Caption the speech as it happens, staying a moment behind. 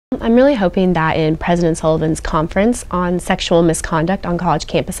I'm really hoping that in President Sullivan's conference on sexual misconduct on college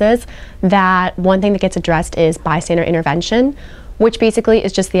campuses, that one thing that gets addressed is bystander intervention, which basically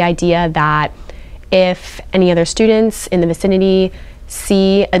is just the idea that if any other students in the vicinity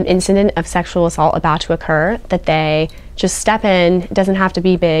see an incident of sexual assault about to occur, that they just step in. It doesn't have to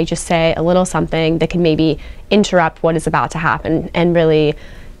be big, just say a little something that can maybe interrupt what is about to happen and really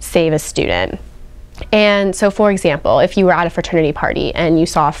save a student. And so, for example, if you were at a fraternity party and you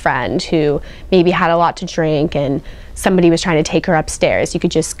saw a friend who maybe had a lot to drink and somebody was trying to take her upstairs, you could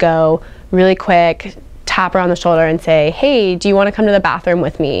just go really quick, tap her on the shoulder and say, hey, do you want to come to the bathroom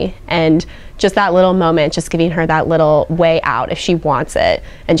with me? And just that little moment, just giving her that little way out if she wants it,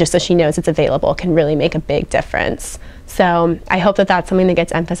 and just so she knows it's available, can really make a big difference. So I hope that that's something that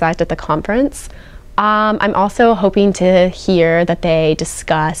gets emphasized at the conference. I'm also hoping to hear that they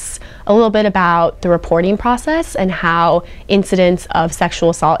discuss a little bit about the reporting process and how incidents of sexual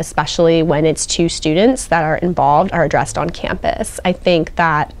assault, especially when it's two students that are involved, are addressed on campus. I think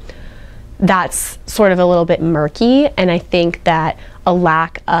that that's sort of a little bit murky, and I think that a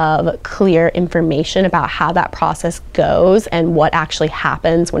lack of clear information about how that process goes and what actually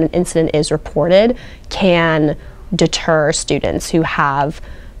happens when an incident is reported can deter students who have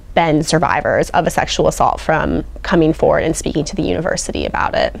been survivors of a sexual assault from coming forward and speaking to the university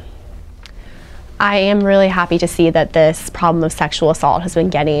about it. I am really happy to see that this problem of sexual assault has been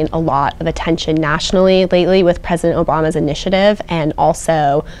getting a lot of attention nationally lately with President Obama's initiative, and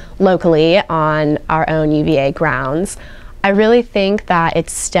also locally on our own UVA grounds. I really think that it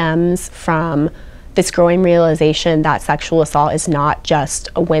stems from this growing realization that sexual assault is not just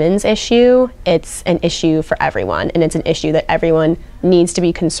a women's issue, it's an issue for everyone, and it's an issue that everyone needs to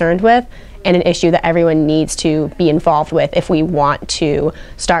be concerned with, and an issue that everyone needs to be involved with if we want to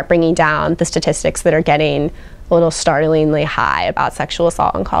start bringing down the statistics that are getting a little startlingly high about sexual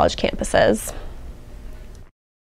assault on college campuses.